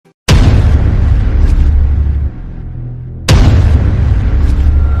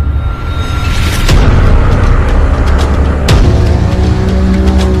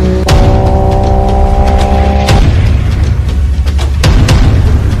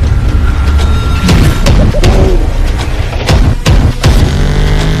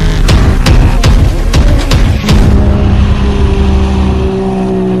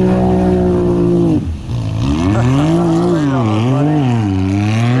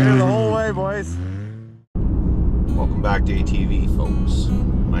back to ATV, folks.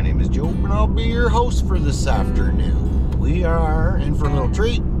 My name is Joe, and I'll be your host for this afternoon. We are in for a little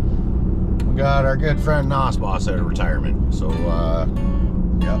treat. We got our good friend Nos Boss out of retirement. So,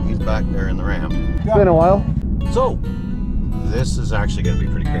 yeah, he's back there in the ramp. It's been a while. So, this is actually going to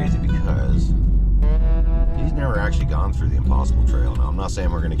be pretty crazy because he's never actually gone through the Impossible Trail. Now, I'm not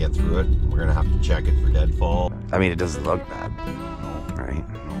saying we're going to get through it. We're going to have to check it for deadfall. I mean, it doesn't look bad, right?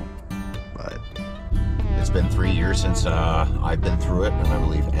 But it's been 3 years since I've been through it, and I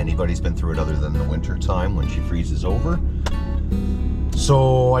believe anybody's been through it other than the winter time when she freezes over.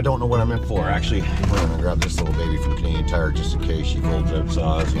 So I don't know what I'm in for. Actually, I'm going to grab this little baby from Canadian Tire just in case she folds out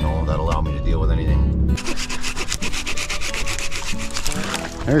saws, you know, that'll allow me to deal with anything.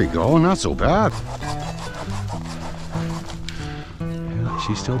 There you go, not so bad. Yeah,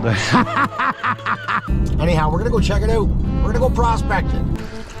 she's still dead. Anyhow, we're going to go check it out. We're going to go prospecting.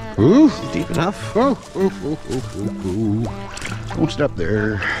 Ooh, deep enough. Oh. Don't step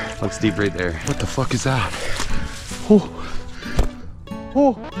there. Looks deep right there. What the fuck is that? Oh.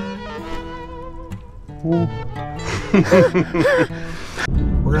 Oh. Oh.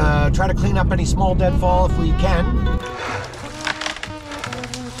 We're gonna try to clean up any small deadfall if we can.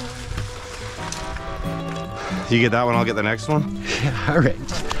 You get that one, I'll get the next one. Yeah, all right.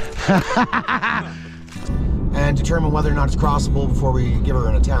 And determine whether or not it's crossable before we give her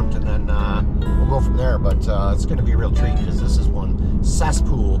an attempt, and then we'll go from there. But it's going to be a real treat because this is one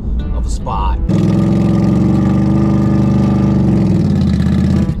cesspool of a spot.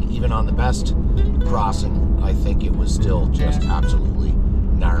 And even on the best crossing, I think it was still just absolutely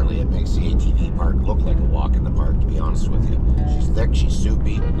gnarly. It makes the ATV park look like a walk in the park, to be honest with you. She's thick, she's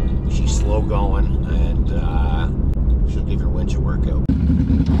soupy, she's slow going, and she'll give your winch a workout.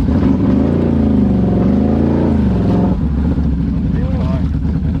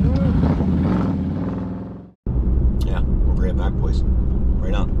 Back, boys.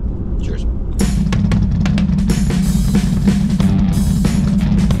 Right on. Cheers.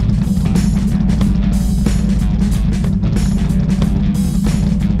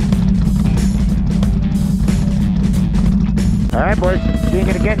 All right, boys. You ain't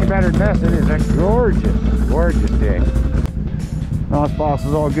gonna get any better than this. It is a gorgeous, gorgeous day. Nos Boss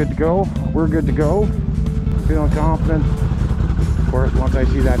is all good to go. We're good to go. Feeling confident. Of course, once I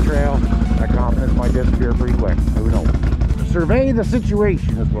see that trail, that confidence might disappear pretty quick. Who knows? Survey the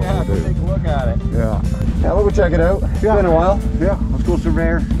situation is what we'll do. Take a look at it. Yeah. Yeah, we'll go check it out. It's been a while. Yeah, let's go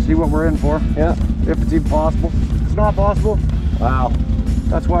surveyor, see what we're in for. Yeah. If it's even possible. If it's not possible, Wow.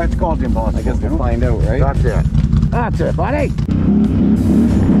 that's why it's called the Impossible. I guess we'll find out, right? That's it. That's it, buddy.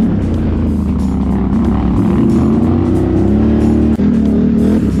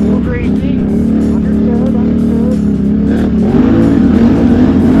 Little crazy. Understood, understood.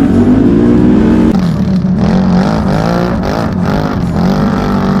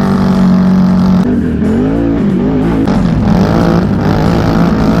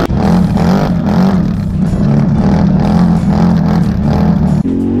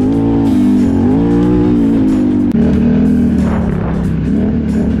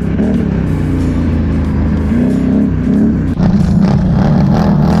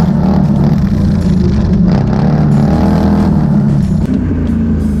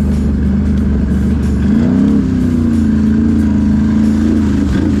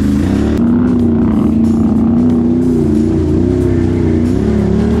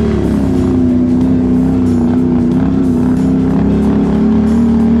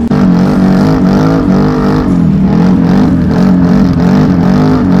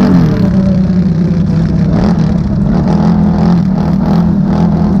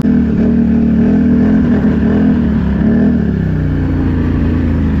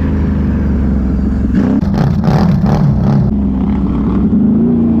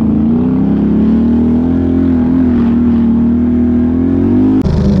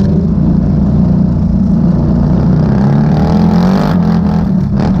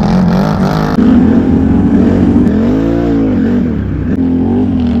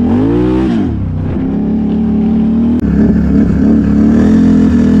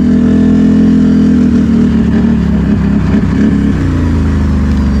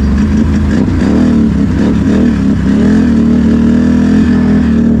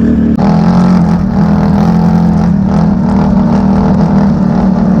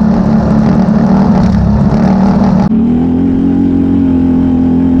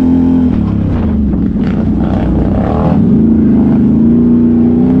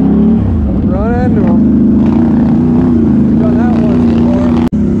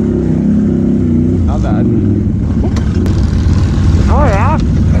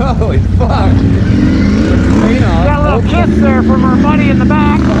 Holy fuck. Got a little kiss there from our buddy in the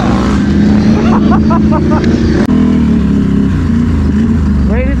back.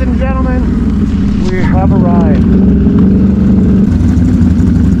 Ladies and gentlemen, we have arrived.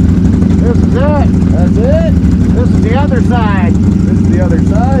 This is it. That's it? This is the other side. This is the other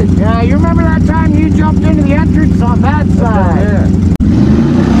side? Yeah, you remember that time you jumped into the entrance on that side? Yeah.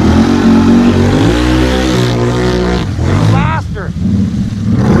 You bastard!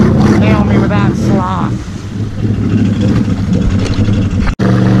 Nail me with that slot.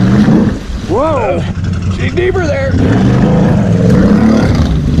 Whoa! She's deeper there.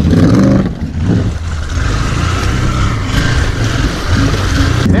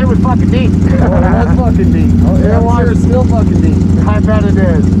 It was fucking deep. Oh, that's fucking deep. Oh, yeah, I'm sure it's still fucking deep. I bet it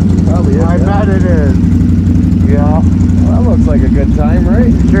is. Probably is. I bet it is. Yeah. Well, that looks like a good time,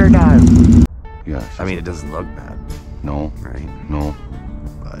 right? Sure does. Yeah. I mean, it doesn't look bad, No. right? No.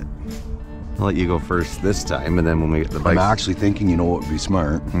 But I'll let you go first this time, and then when we get the I'm bike. actually thinking, you know what would be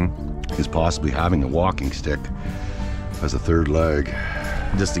smart? Is possibly having a walking stick as a third leg.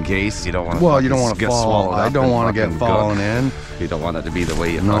 Just in case you don't want to. Well, you don't want to fall. I don't want to get falling in. You don't want it to be the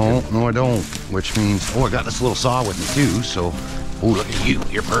way you No, fucking. no, I don't. Which means, oh, I got this little saw with me too. So, oh, look at you.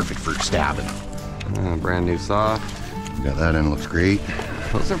 You're perfect for stabbing. Brand new saw. Got that in. Looks great.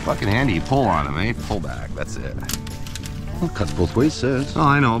 Those are fucking handy. You pull on them, eh? Pull back. That's it. Well, it cuts both ways, says. Oh,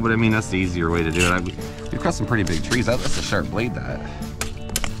 I know, but I mean that's the easier way to do it. You've cut some pretty big trees. That's a sharp blade. That.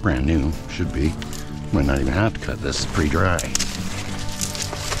 Brand new. Should be. Might not even have to cut this. It's pretty dry.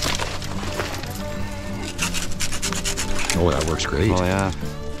 Oh, that works great. Oh yeah.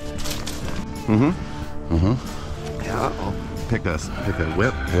 Yeah. I'll pick a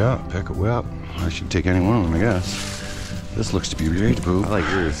whip. Yeah, pick a whip. I should take any one of them, I guess. This looks to be ready to poop. I like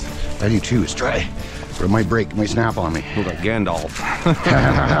yours. I do too. It's dry. But it might break. It might snap on me. Look like Gandalf.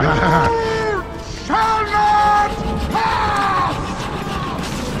 Shall not pass!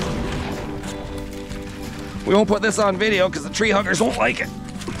 We won't put this on video because the tree huggers won't like it.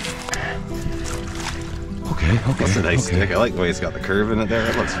 Okay, okay. That's a nice okay. stick. I like the way it's got the curve in it there.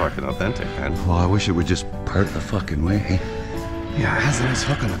 It looks fucking authentic, man. Well, I wish it would just part the fucking way. Yeah, it has a nice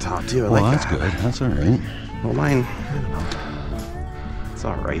hook on the top too. I Well, like that's that. good. That's all right. Well, mine, I don't know. It's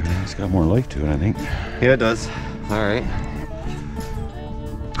all right. It's got more life to it, I think. Yeah, it does. All right.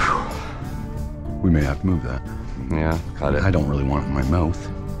 We may have to move that. Yeah, cut it. I don't really want it in my mouth.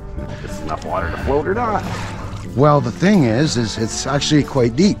 If it's enough water to float or not. Well, the thing is it's actually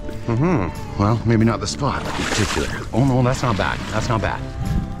quite deep. Mm-hmm. Well, maybe not the spot in particular. Oh no, that's not bad. That's not bad.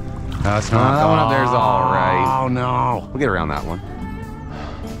 That's not. That one up there's all right. Oh no. We'll get around that one.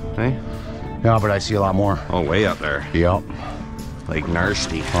 Hey? Yeah, but I see a lot more. Oh, way up there. Yep. Like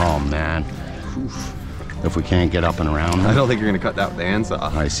nasty. Oh man. Oof. If we can't get up and around I them. don't think you're gonna cut that with the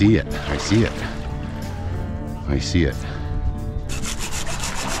handsaw. I see it. I see it. I see it.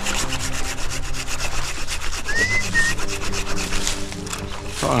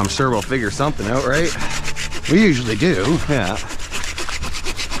 Oh, I'm sure we'll figure something out, right? We usually do. Yeah.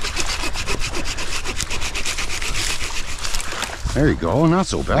 There you go. Not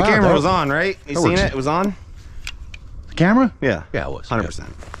so bad. The camera was on, right? You that seen works. it? It was on? The camera? Yeah. Yeah, it was. 100%.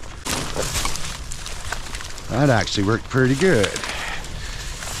 That actually worked pretty good.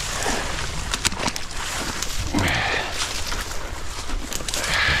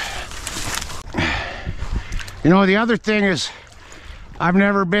 You know, the other thing is, I've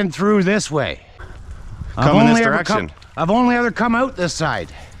never been through this way. Come in this direction. I've only ever come out this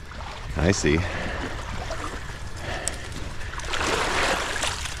side. I see.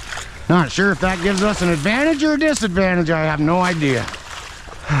 Not sure if that gives us an advantage or a disadvantage. I have no idea.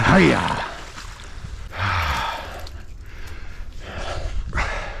 Hiya.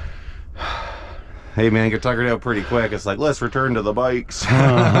 Hey man, get tuckered out pretty quick. It's like, let's return to the bikes.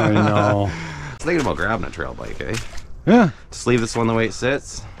 I know. I was thinking about grabbing a trail bike, eh? Yeah. Just leave this one the way it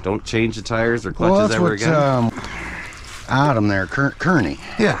sits. Don't change the tires or Well, clutches that's ever what again. Adam there, Kearney.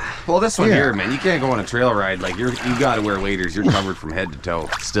 Yeah. Well, this one Yeah. here, man, you can't go on a trail ride. Like, you got to wear waders. You're covered from head to toe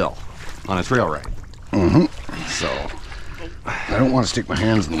still on a trail ride. Mm-hmm. So, I don't want to stick my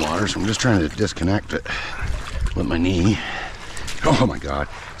hands in the water, so I'm just trying to disconnect it with my knee. Oh my God.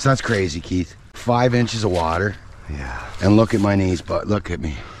 So that's crazy, Keith. 5 inches of water, yeah. and look at my knees, but look at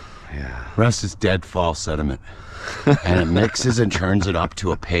me. Yeah. Rest is deadfall sediment. And it mixes and turns it up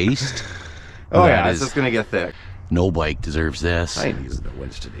to a paste. Oh, That yeah, is- it's just going to get thick. No bike deserves this. I ain't using the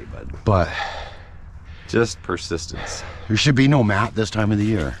winch today, bud. But Just persistence. there should be no mat this time of the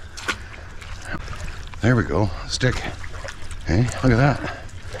year. There we go. Stick. Hey, look at that.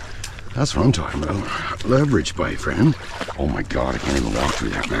 That's what I'm talking about. Leverage bite, friend. Oh my God, I can't even walk through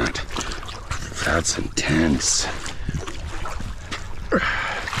that mat. That's intense.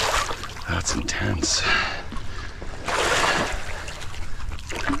 That's intense.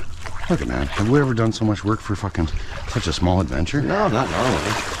 Look at man, have we ever done so much work for fucking such a small adventure? No, not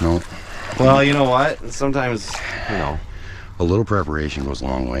normally. No. Well, you know what? Sometimes, you know. A little preparation goes a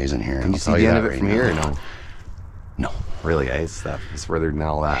long ways in here. Can you see I'll the tell end of that it right from now. here or no? No. Really, guys? It's further than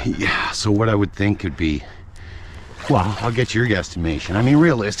all that. Yeah, so what I would think could be, well, I'll get your guesstimation. I mean,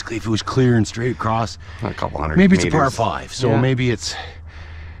 realistically, if it was clear and straight across, A couple hundred maybe it's meters. a par 5. So Yeah. maybe it's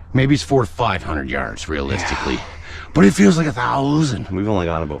 400 to 500 yards realistically. Yeah. But it feels like 1,000. We've only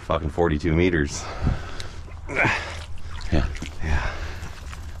gone about fucking 42 meters. Yeah. Yeah.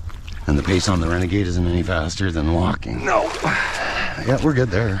 And the pace on the Renegade isn't any faster than walking. No. Yeah, we're good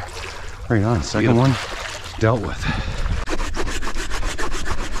there. Right on. Second one dealt with.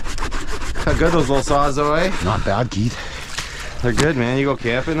 How good those little saws, though, eh? Not bad, Keith. They're good, man. You go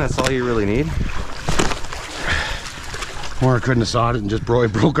camping, that's all you really need. Or I couldn't have sawed it and just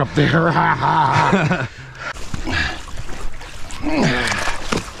broke up there.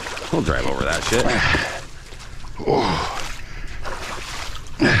 We'll drive over that shit.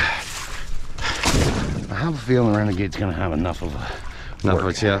 I have a feeling the Renegade's gonna have enough of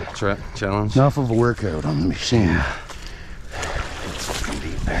a challenge. enough of a workout on the machine. It's fucking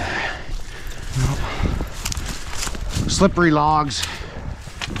deep there. Slippery logs,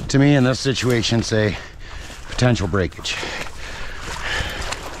 to me in this situation, say potential breakage.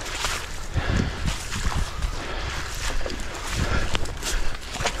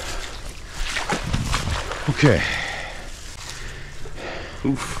 Okay.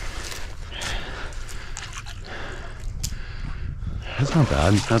 Oof. That's not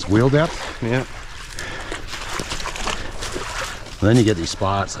bad. That's wheel depth. Yeah. Then you get these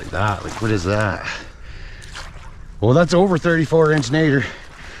spots like that. Like, what is that? Well, that's over 34-inch nader.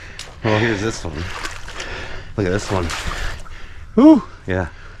 Well, here's this one. Look at this one. Ooh. Yeah.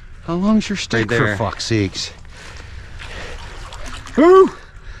 How long's your stick, Right for there. fuck's sakes? Ooh.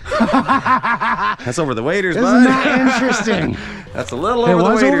 That's over the waders, Isn't bud. that interesting? That's a little It over the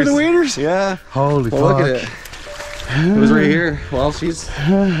was waders. over the waders? Yeah. Holy Well, fuck. look at it. It was right here. Well, she's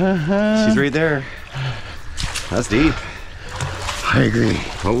right there. That's deep. I agree.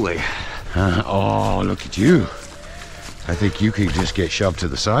 Holy. Oh, look at you. I think you could just get shoved to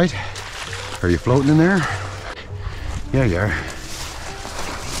the side. Are you floating in there? Yeah, you are.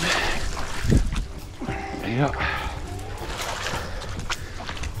 Yeah.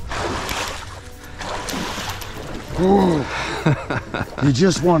 Ooh. You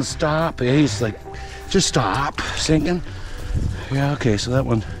just want to stop, eh? It's like, just stop sinking. Yeah, okay, so that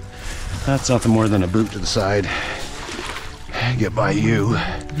one, that's nothing more than a boot to the side. Get by you.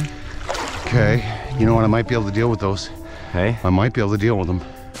 Okay, you know what? I might be able to deal with those. Hey? I might be able to deal with them.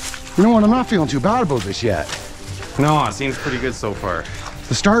 You know what? I'm not feeling too bad about this yet. No, it seems pretty good so far.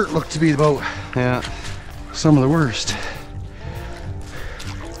 The start looked to be about Yeah. some of the worst.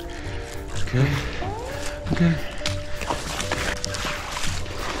 Okay. Okay.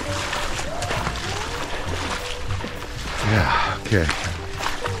 Yeah, okay.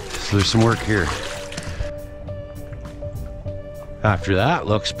 So there's some work here. After that,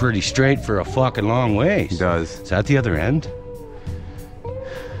 looks pretty straight for a fucking long ways. It does. Is that the other end?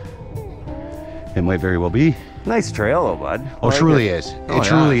 It might very well be. Nice trail though, bud. Oh, it truly is. It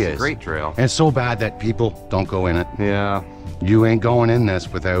truly it's is. a great trail. And it's so bad that people don't go in it. Yeah. You ain't going in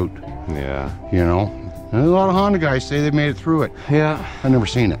this without, Yeah. you know. And a lot of Honda guys say they've made it through it. Yeah. I've never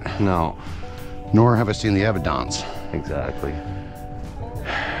seen it. No. Nor have I seen the evidence. Exactly.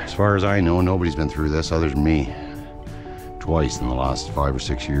 As far as I know, nobody's been through this other than me. Twice in the last 5 or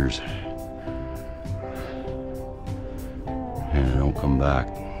 6 years. And I don't come back.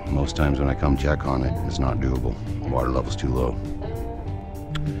 Most times when I come check on it, it's not doable. Water level's too low.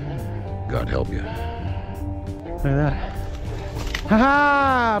 God help you. Look at that. Ha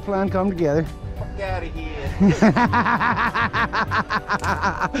ha! Plan come together. Fuck out of here.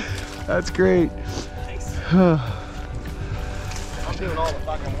 That's great. Nice. I'm doing all the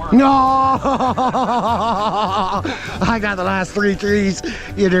fucking work. No! I got the last 3 trees,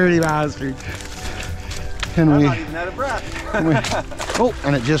 you dirty bastard. And I'm we, not even out of breath. oh,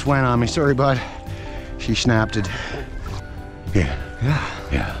 and it just went on me. Sorry, bud. She snapped it. Yeah.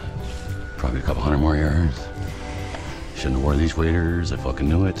 Yeah. Probably a couple hundred more yards. Shouldn't have wore these waders. I fucking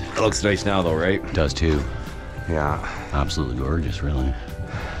knew it. It looks nice now though, right? It does too. Yeah. Absolutely gorgeous, really.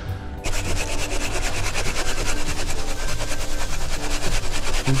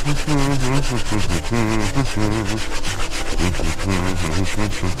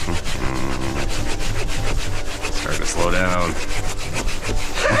 Starting to slow down.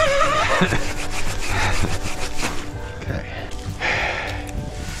 Okay.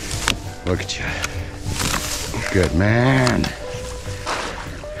 Look at you. Good man.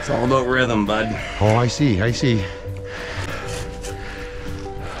 It's all about rhythm, bud. Oh, I see, I see.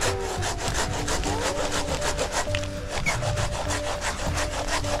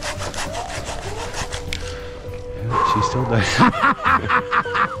 She still does.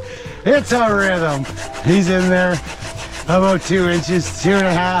 It's a rhythm. He's in there about 2 inches,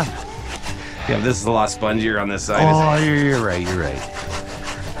 2.5. Yeah, this is a lot spongier on this side. Oh, you're right, you're right.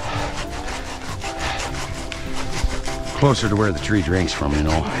 Closer to where the tree drinks from, you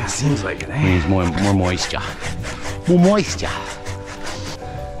know. It seems like it, eh? Needs more moisture. More moisture.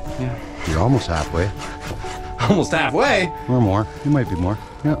 Yeah. You're almost halfway. Almost halfway. Or more. You might be more.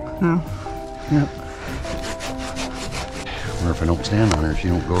 Yep. No. Yep. Or if I don't stand on her, she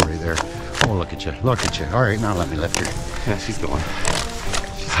don't go right there. Oh, look at you. Look at you. All right, now let me lift her. Yeah, she's going.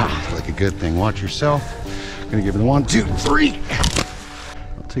 Like a good thing. Watch yourself. Gonna give her the 1, 2, 3.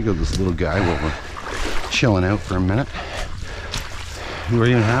 I'll take out this little guy while we're chilling out for a minute. Do I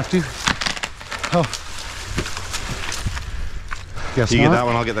even have to? Oh. Guess You not. get that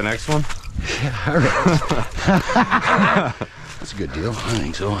one, I'll get the next one. Yeah, all right. That's a good deal. I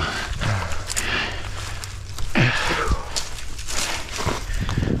think so.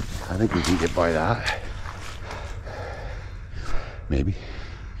 I think we can get by that. Maybe.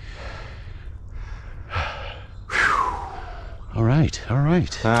 All right, all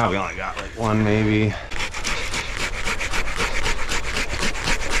right. Ah, we only got like one, maybe.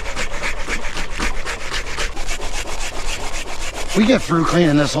 We get through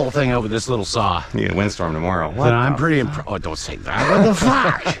cleaning this whole thing out with this little saw. You get a windstorm tomorrow. Then I'm pretty impressed. Oh, don't say that. What the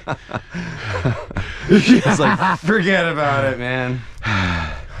fuck? It's like, forget about it, man.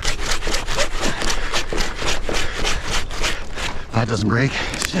 That doesn't break.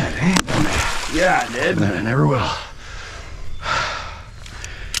 Shit, eh? Yeah, it did. Then it never will.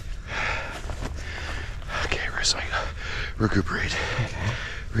 Okay, rest my recuperate. Okay.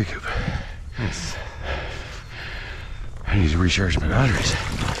 Recoup. Nice. I need to recharge my batteries.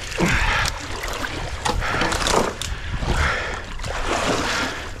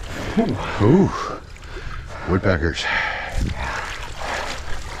 Ooh. Woodpeckers.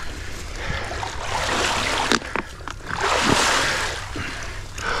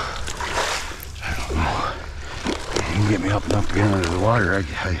 I don't know. You can get me up enough to get under the water. I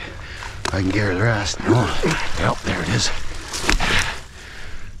can carry the rest. No. Yep, there it is.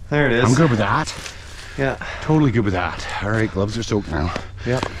 There it is. I'm good with that. Yeah. Totally good with that. All right, gloves are soaked now.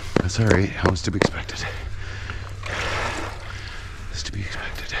 Yep. That's all right. That was to be expected. It's to be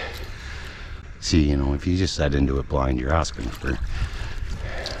expected. See, you know, if you just set into it blind, you're asking for...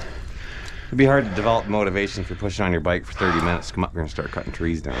 It'd be hard to develop motivation if you're pushing on your bike for 30 minutes to come up here and start cutting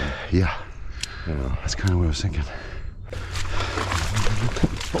trees down. Yeah. You know. That's kind of what I was thinking.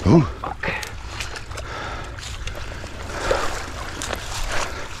 Oh. Fuck.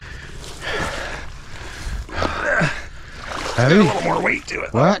 Heavy? A little more weight to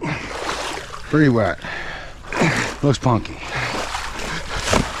it. What? Pretty wet. Looks punky.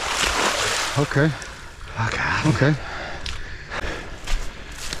 Okay. Okay. Okay.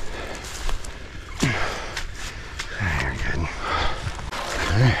 Very good.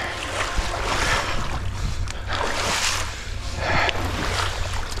 Okay.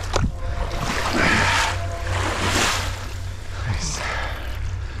 Nice.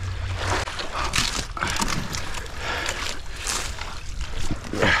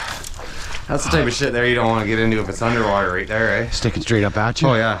 That's the type of shit there you don't want to get into if it's underwater right there, eh? Sticking straight up at you?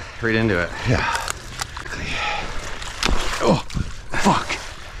 Oh yeah, right into it. Yeah. Oh, fuck.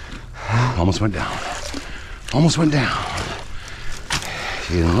 Almost went down. Almost went down.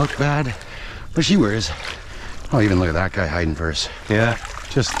 She didn't look bad, but she wears. Oh, even look at that guy hiding first. Yeah.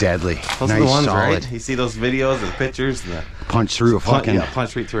 Just deadly. Those nice, are the ones, solid. right? You see those videos of the pictures? The Punch through a fucking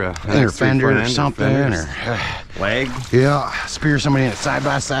punch right through a inner fender or something, or leg. yeah, spear somebody in it side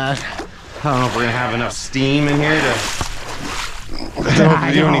by side. I don't know if we're gonna have enough steam in here to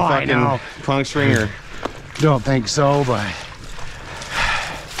I do any know, I know. fucking puncturing or. Don't think so, but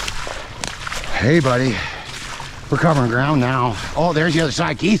hey, buddy, we're covering ground now. Oh, there's the other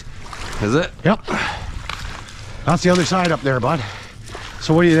side, Keith. Is it? Yep, that's the other side up there, bud.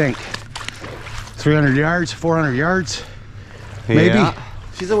 So what do you think? 300 yards, 400 yards? Maybe. Yeah.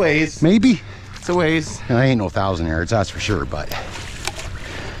 She's a ways. Maybe. It's a ways. I ain't no 1,000 yards, that's for sure, but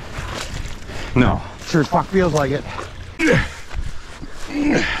No. sure as fuck feels like it.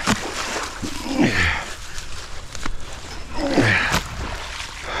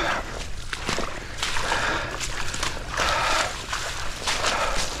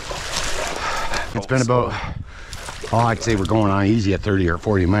 It's been about, oh, I'd say we're going on easy at 30 or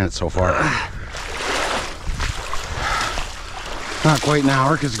 40 minutes so far. Not quite an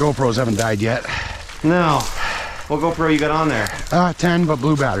hour because the GoPros haven't died yet. No. What GoPro you got on there? 10, but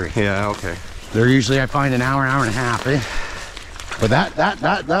blue battery. Yeah, okay. They're usually, I find, an hour and a half, eh? But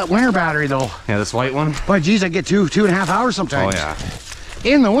that winter battery though. Yeah, this white one? But geez, I get 2.5 hours sometimes. Oh yeah.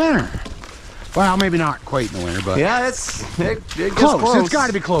 In the winter. Well, maybe not quite in the winter, but yeah, it gets close. It's got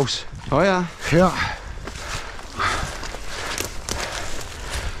to be close. Oh yeah. Yeah.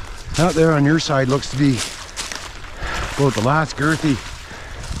 Out there on your side looks to be about the last girthy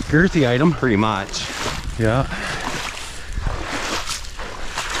item. Pretty much. Yeah.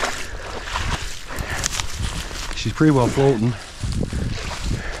 She's pretty well floating.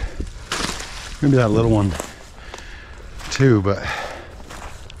 Maybe that little one too, but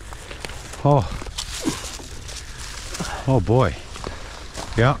oh boy.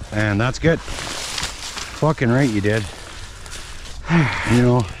 Yeah, and that's good. Fucking right you did. You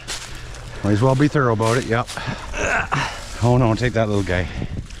know, might as well be thorough about it. Yep. Oh no, take that little guy.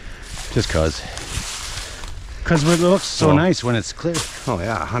 Just cause it looks so nice when it's clear. Oh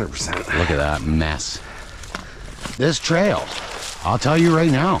yeah, 100%. Look at that mess. This trail, I'll tell you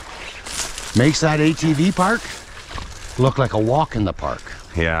right now, makes that ATV park look like a walk in the park.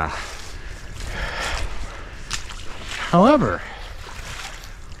 Yeah. However,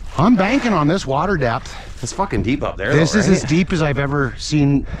 I'm banking on this water depth. It's fucking deep up there. This though, is right? as deep as I've ever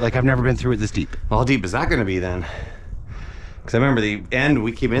seen. Like, I've never been through it this deep. Well, how deep is that going to be then? Because I remember the end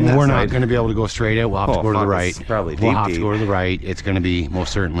we came in that We're side. not going to be able to go straight out. We'll have to go to the right. It's probably We'll have to go to the right. It's going to be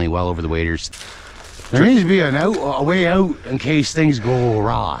most certainly well over the waders. There needs to be a way out in case things go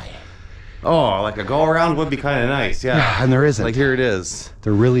awry. Oh, like a go around would be kind of nice, yeah. Yeah, and there isn't. Like here it is.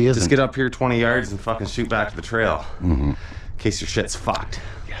 There really isn't. Just get up here 20 yards and fucking shoot back to the trail. Mm-hmm. In case your shit's fucked.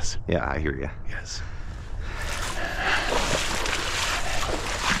 Yes. Yeah, I hear you. Yes.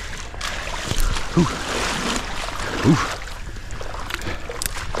 Ooh. Ooh.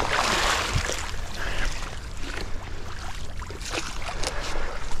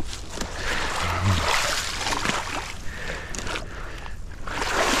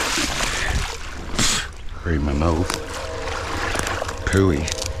 Right in my mouth. Pooey.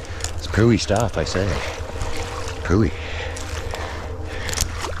 It's pooey stuff, I say. Pooey.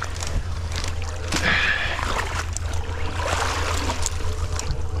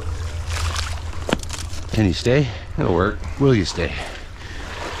 Can you stay? It'll work. Will you stay?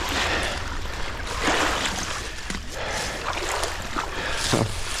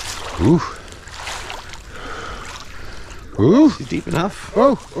 Ooh. Ooh. She's deep enough.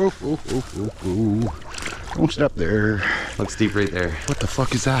 Oh, oh, oh, oh, oh, oh. Don't step there. Looks deep right there. What the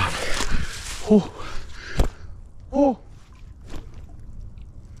fuck is that? Oh. Oh.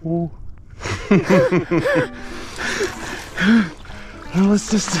 Oh. Well, let's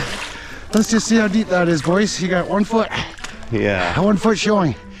just see how deep that is, boys. You got 1 foot. Yeah. 1 foot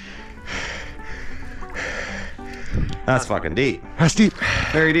showing. That's fucking deep. That's deep.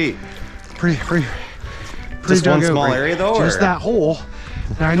 Very deep. Pretty Just one dug out, small right? area though? Just or? that hole.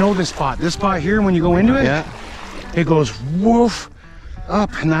 And I know this spot. This spot here, when you go into it, Yeah. it goes woof up,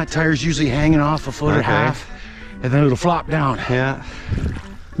 and that tire's usually hanging off a foot and a half, and then it'll flop down. Yeah.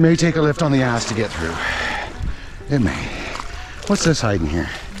 May take a lift on the ass to get through. It may. What's this hiding here?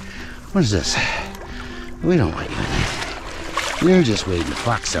 What is this? We don't want you. You're just waiting to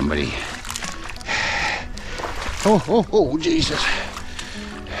fuck somebody. Oh, oh, oh, Jesus.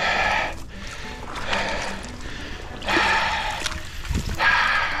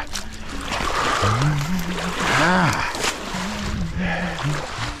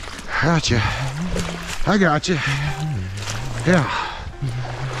 Gotcha. I gotcha. Yeah.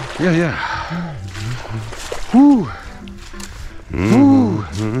 Yeah, yeah. Whoo. Whoo.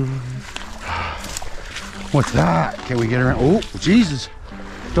 What's that? Can we get around? Oh, Jesus.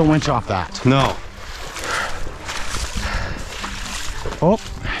 Don't winch off that. No. Oh.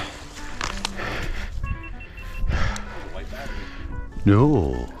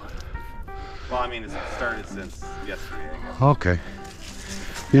 No. Well, I mean, it's started since yesterday, I guess. Okay.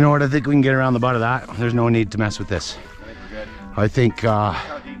 You know what? I think we can get around the butt of that. There's no need to mess with this. I think we're good. I think,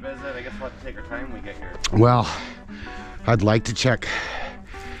 How deep is it? I guess we'll have to take our time when we get here. well, I'd like to check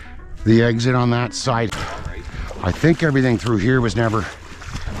the exit on that side. I think everything through here was never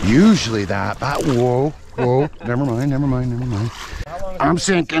usually that. Whoa, whoa, never mind. I'm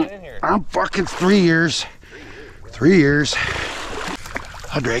sinking. I'm fucking 3 years. 3 years.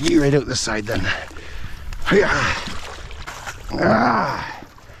 I'll drag you right out this side then. Ah.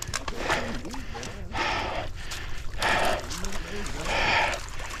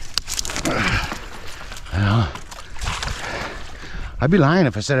 I'd be lying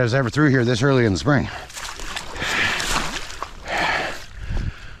if I said I was ever through here this early in the spring.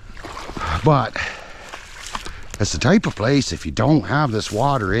 But it's the type of place, if you don't have this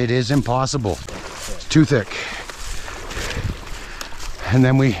water, it is impossible. It's too thick. And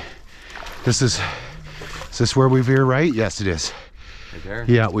then is this where we veer right? Yes, it is. Right there?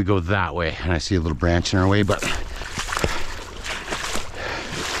 Yeah, we go that way. And I see a little branch in our way, but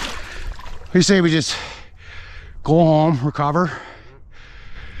we say we just go home, recover.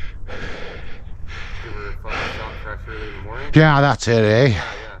 Yeah, that's it, eh? Yeah.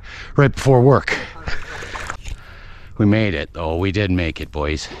 Right before work. We made it, though. We did make it,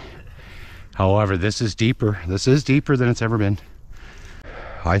 boys. However, this is deeper. This is deeper than it's ever been.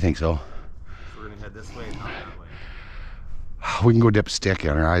 I think so. We're gonna head this way, not that way. We can go dip a stick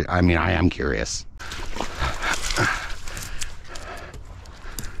in her. I mean, I am curious.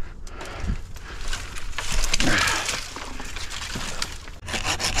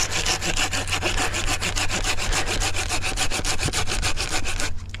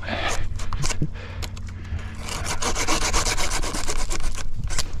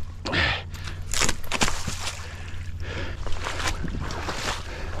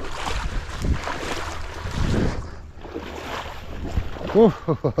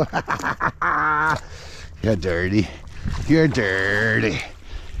 You're dirty. You're dirty.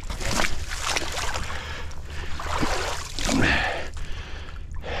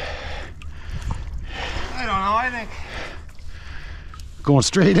 I don't know, I think. Going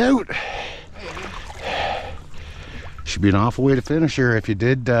straight out. Should be an awful way to finish here if you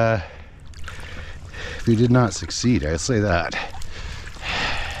did not succeed, I'll say that.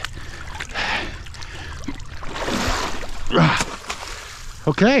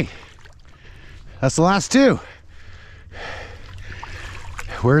 Okay, that's the last two.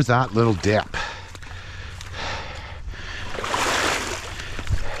 Where's that little dip?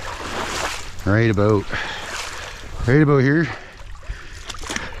 Right about here.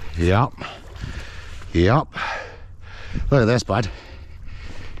 Yep. Look at this, bud.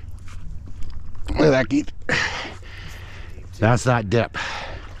 Look at that, Keith. That's that dip.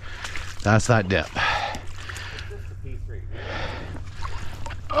 That's that dip.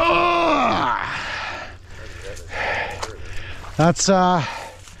 That's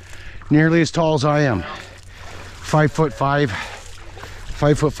nearly as tall as I am.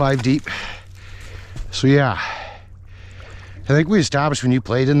 5'5" deep. So yeah, I think we established when you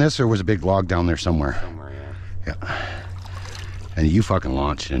played in this, there was a big log down there somewhere. Somewhere, yeah. Yeah. And you fucking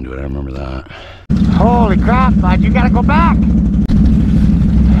launched into it, I remember that. Holy crap, bud, you gotta go back.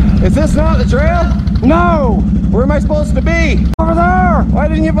 Is this not the trail? No, Where am I supposed to be? over there. Why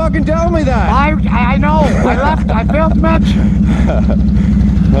didn't you fucking tell me that? I know, I failed to mention.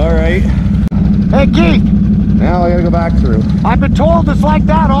 All right. Hey Keith, Now I gotta go back through. I've been told it's like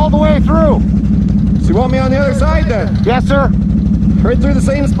that all the way through. So you want me on the other side then? Yes, sir. Right through the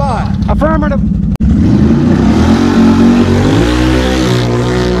same spot? Affirmative.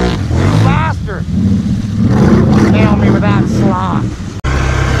 Bastard. Nail me with that slot.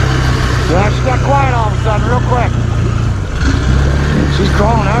 Yeah, she got quiet all of a sudden, real quick. She's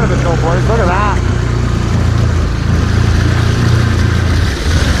crawling out of it though, boys. Look at that.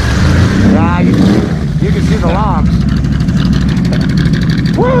 Yeah, you can see the logs.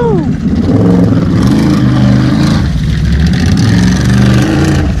 Woo!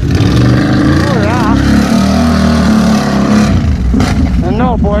 Oh yeah. And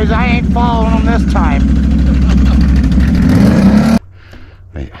no, boys, I ain't following them this time.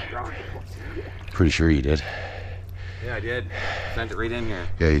 Hey, pretty sure you did. Yeah, I did. Sent it right in here.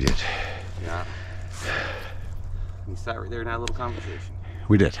 Yeah, you did. Yeah. We sat right there and had a little conversation.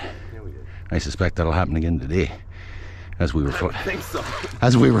 We did. Yeah, we did. I suspect that'll happen again today, as we I think so.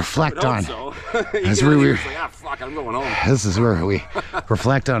 as we reflect on. So. As we were. Like, ah, fuck, I'm going home. This is where we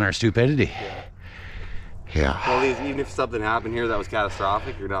reflect on our stupidity. Yeah. Well, even if something happened here that was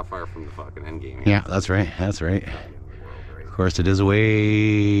catastrophic, you're not far from the fucking end game. Yeah, that's right. That's right. Of course, it is a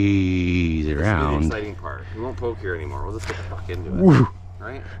ways The around. exciting part. We won't poke here anymore. We'll just get the fuck into it. Woo.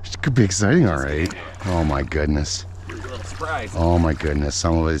 Right? It could be exciting, all right. Oh my goodness. A little surprise. Oh my goodness.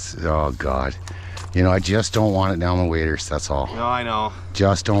 Some of us. Oh God. You know, I just don't want it down the waders. That's all. No, I know.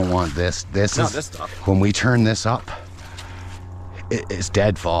 Just don't want this. This No, is this stuff. when we turn this up. It's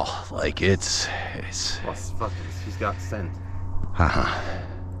deadfall. Like it's. Plus, fuck, she's got scent.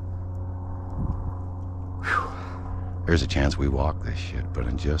 There's a chance we walk this shit, but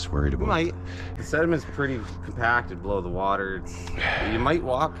I'm just worried We about. might. The sediment's pretty compacted below the water. You might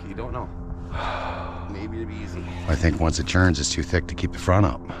walk. You don't know. Maybe it'd be easy. I think once it churns, it's too thick to keep the front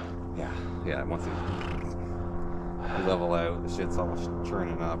up. Yeah. Yeah. Once it. level out. The shit's almost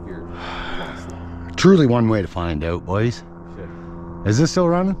churning up. You're Truly one way to find out, boys. shit. Is this still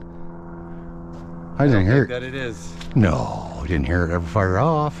running? I didn't hear it. That it is. No, I didn't hear it ever fire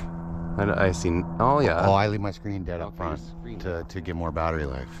off. I seen. Oh yeah. Oh, I leave my screen dead up Okay, front screen. to get more battery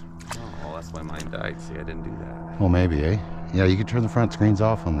life. Oh, that's why mine died. See, I didn't do that. Well, maybe, eh? Yeah, you could turn the front screens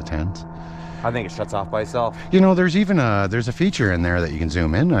off on the 10s. I think it shuts off by itself. You know, there's even there's a feature in there that you can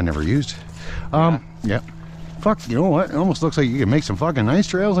zoom in. I never used. Yeah. Fuck, you know what? It almost looks like you can make some fucking nice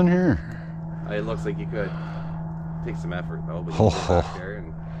trails in here. It looks like you could. Take some effort though, but you Oh, can go back there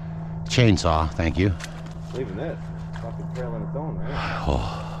and Chainsaw, thank you. leaving this fucking trail on its own, right?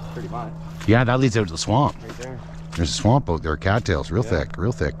 Oh. Pretty much. Yeah, that leads out to the swamp. Right there. There's a swamp out there, cattails, real thick,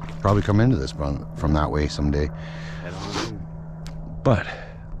 real thick. Probably come into this from that way someday. Head on in. But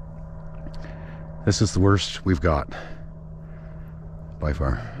this is the worst we've got by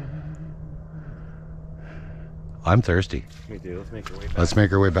far. I'm thirsty. Me too. Let's make our way back. Let's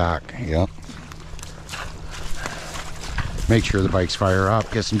make our way back. Yep. Make sure the bikes fire up.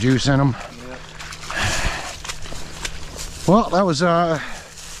 Get some juice in them. Yep. Well, that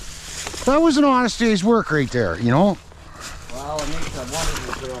was an honest day's work right there. You know. Well, it makes a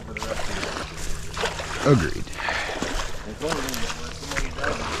wonderful trail for the rest of Agreed. you. It's only gonna get worse the more you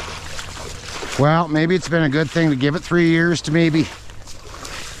drive. Well, maybe it's been a good thing to give it 3 years to maybe.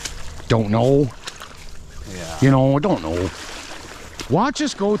 Don't know. Yeah. You know, don't know. Watch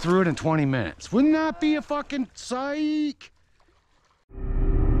us go through it in 20 minutes. Wouldn't that be a fucking psych?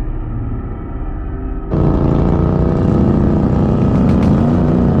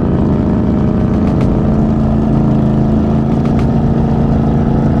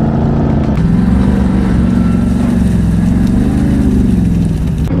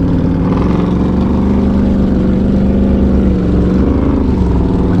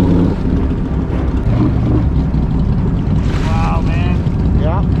 Wow, man.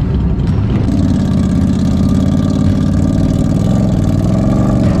 Yeah.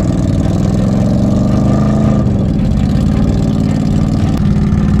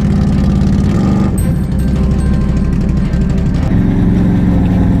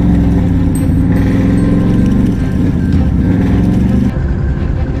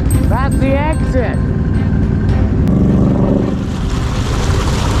 That's the exit.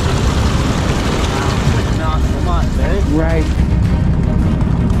 Not so much, eh? Right.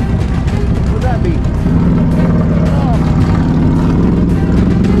 What'd that be?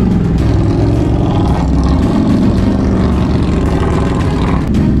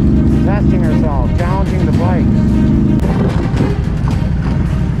 Testing ourselves, challenging the bike.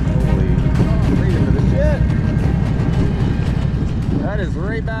 Holy. Right into the shit. That is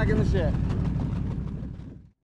right back in the shit.